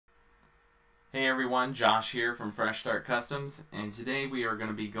Hey everyone, Josh here from Fresh Start Customs, and today we are going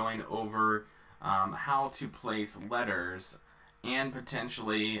to be going over how to place letters and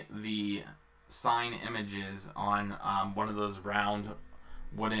potentially the sign images on one of those round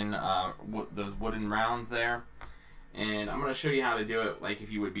wooden those wooden rounds there. And I'm going to show you how to do it like if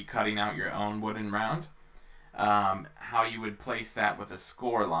you would be cutting out your own wooden round. How you would place that with a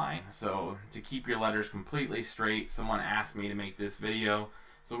score line. So to keep your letters completely straight, someone asked me to make this video.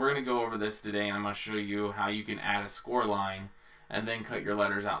 So we're going to go over this today, and I'm going to show you how you can add a score line and then cut your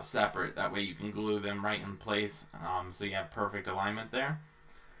letters out separate. That way you can glue them right in place so you have perfect alignment there.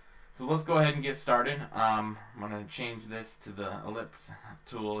 So let's go ahead and get started. I'm going to change this to the ellipse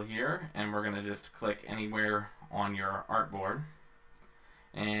tool here, and we're going to just click anywhere on your artboard.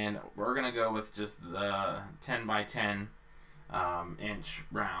 And we're going to go with just the 10 by 10 inch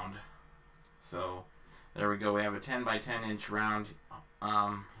round. So there we go. We have a 10 by 10 inch round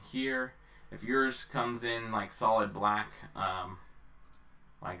here. If yours comes in like solid black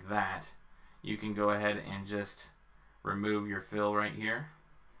like that, you can go ahead and just remove your fill right here,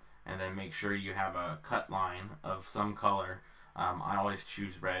 and then make sure you have a cut line of some color. I always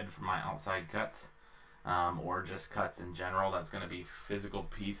choose red for my outside cuts, or just cuts in general. That's going to be physical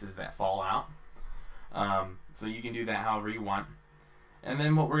pieces that fall out. So you can do that however you want. And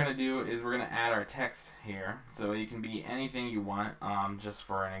then what we're going to do is we're going to add our text here. So it can be anything you want. Just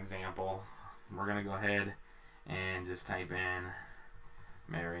for an example, we're going to go ahead and just type in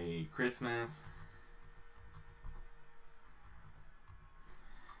Merry Christmas.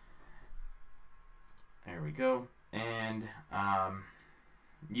 There we go. And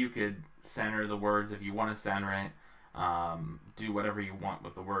you could center the words if you want to center it. Do whatever you want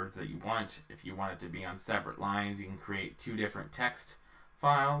with the words that you want. If you want it to be on separate lines, you can create two different text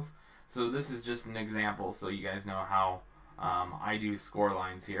files. So this is just an example so you guys know how I do score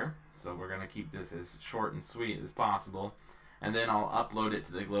lines here. So we're going to keep this as short and sweet as possible, and then I'll upload it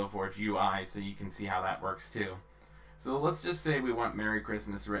to the Glowforge UI so you can see how that works too. So let's just say we want Merry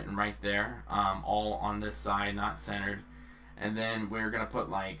Christmas written right there, all on this side, not centered. And then we're going to put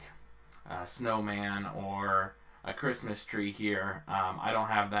like a snowman or a Christmas tree here. I don't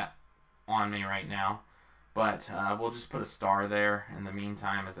have that on me right now, but we'll just put a star there in the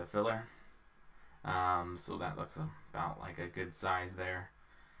meantime as a filler. So that looks about like a good size there.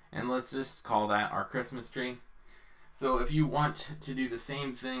 And let's just call that our Christmas tree. So if you want to do the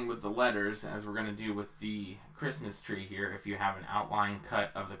same thing with the letters as we're going to do with the Christmas tree here, if you have an outline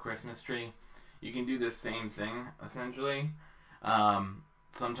cut of the Christmas tree, you can do the same thing essentially.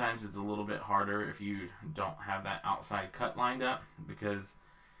 Sometimes it's a little bit harder if you don't have that outside cut lined up, because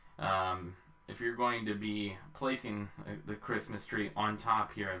if you're going to be placing the Christmas tree on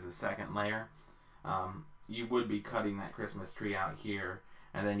top here as a second layer, you would be cutting that Christmas tree out here,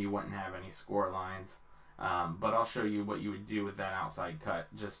 and then you wouldn't have any score lines. But I'll show you what you would do with that outside cut.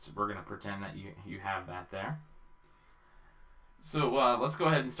 We're going to pretend that you have that there. So let's go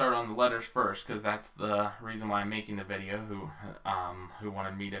ahead and start on the letters first, because that's the reason why I'm making the video, who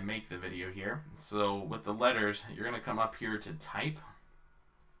wanted me to make the video here. So with the letters, you're going to come up here to type,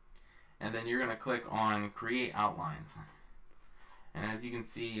 and then you're going to click on create outlines. And as you can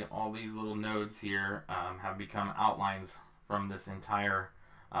see, all these little nodes here have become outlines from this entire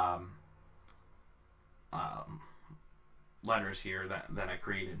letters here that I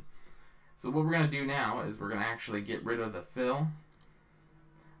created. So what we're going to do now is we're going to actually get rid of the fill,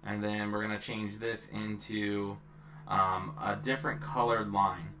 and then we're going to change this into a different colored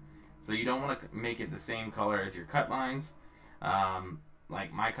line. So you don't want to make it the same color as your cut lines.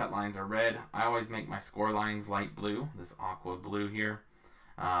 Like my cut lines are red. I always make my score lines light blue, this aqua blue here.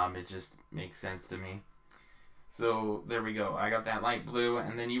 It just makes sense to me. So there we go. I got that light blue,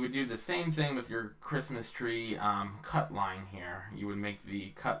 and then you would do the same thing with your Christmas tree cut line here. You would make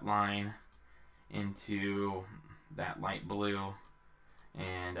the cut line into that light blue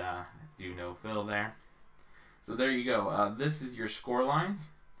and do no fill there. So there you go. This is your score lines.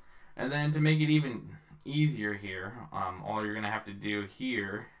 And then to make it even easier here, all you're going to have to do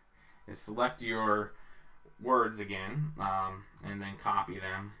here is select your words again, and then copy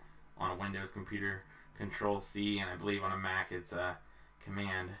them on a Windows computer. Control C, and I believe on a Mac it's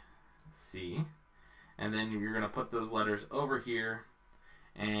Command C. And then you're going to put those letters over here.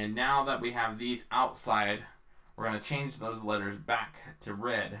 And now that we have these outside, we're going to change those letters back to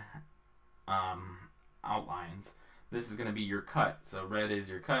red outlines. This is going to be your cut. So red is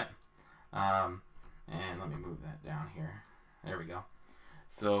your cut. And let me move that down here. There we go.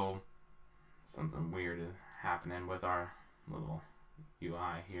 So something weird is happening with our little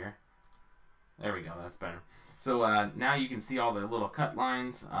UI here. There we go, that's better. So now you can see all the little cut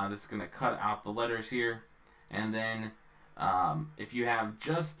lines. This is going to cut out the letters here. And then if you have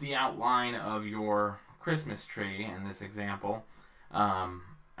just the outline of your Christmas tree in this example,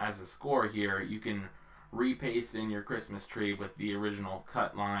 as a score here, you can repaste in your Christmas tree with the original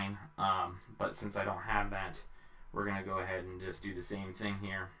cut line. But since I don't have that, we're going to go ahead and just do the same thing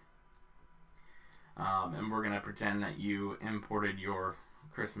here. And we're going to pretend that you imported your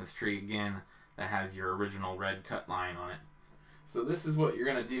Christmas tree again that has your original red cut line on it. So this is what you're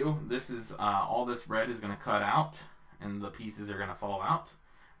going to do. This is all this red is going to cut out and the pieces are going to fall out.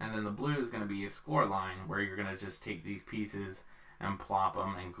 And then the blue is going to be a score line where you're going to just take these pieces and plop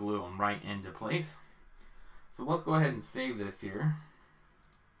them and glue them right into place. So let's go ahead and save this here.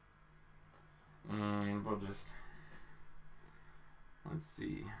 And we'll just, let's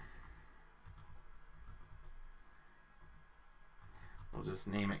see. We'll just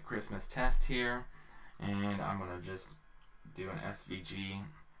name it Christmas Test here. And I'm going to just do an SVG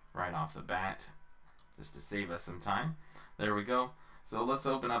right off the bat just to save us some time. There we go. So let's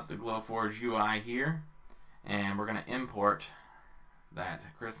open up the Glowforge UI here, and we're going to import that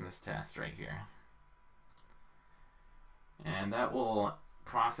Christmas Test right here. And that will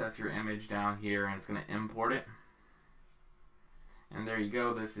process your image down here, and it's going to import it. And there you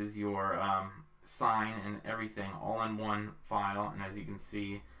go. This is your sign and everything all in one file. And as you can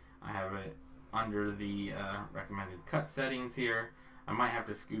see, I have it under the recommended cut settings here. I might have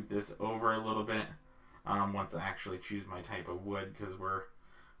to scoot this over a little bit once I actually choose my type of wood, because we're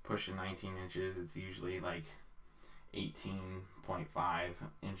pushing 19 inches. It's usually like 18.5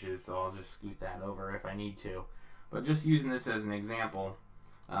 inches, so I'll just scoot that over if I need to. But just using this as an example,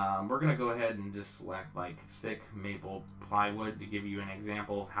 we're going to go ahead and just select like thick maple plywood to give you an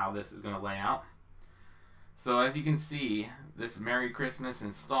example of how this is going to lay out. So as you can see, this Merry Christmas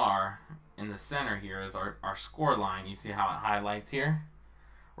and star in the center here is our score line. You see how it highlights here?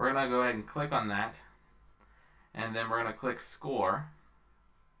 We're going to go ahead and click on that, and then we're going to click score,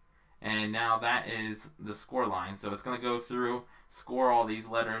 and now that is the score line. So it's going to go through, score all these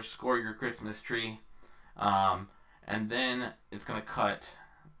letters, score your Christmas tree, and then it's going to cut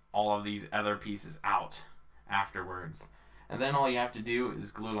all of these other pieces out afterwards. And then all you have to do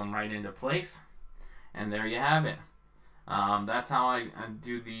is glue them right into place, and there you have it. That's how I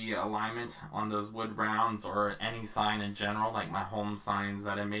do the alignment on those wood rounds or any sign in general, like my home signs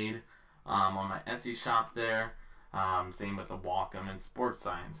that I made on my Etsy shop there. Same with the Wacom and sports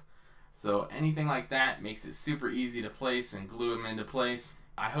signs. So anything like that makes it super easy to place and glue them into place.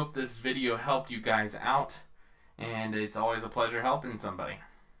 I hope this video helped you guys out, and it's always a pleasure helping somebody.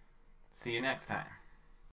 See you next time.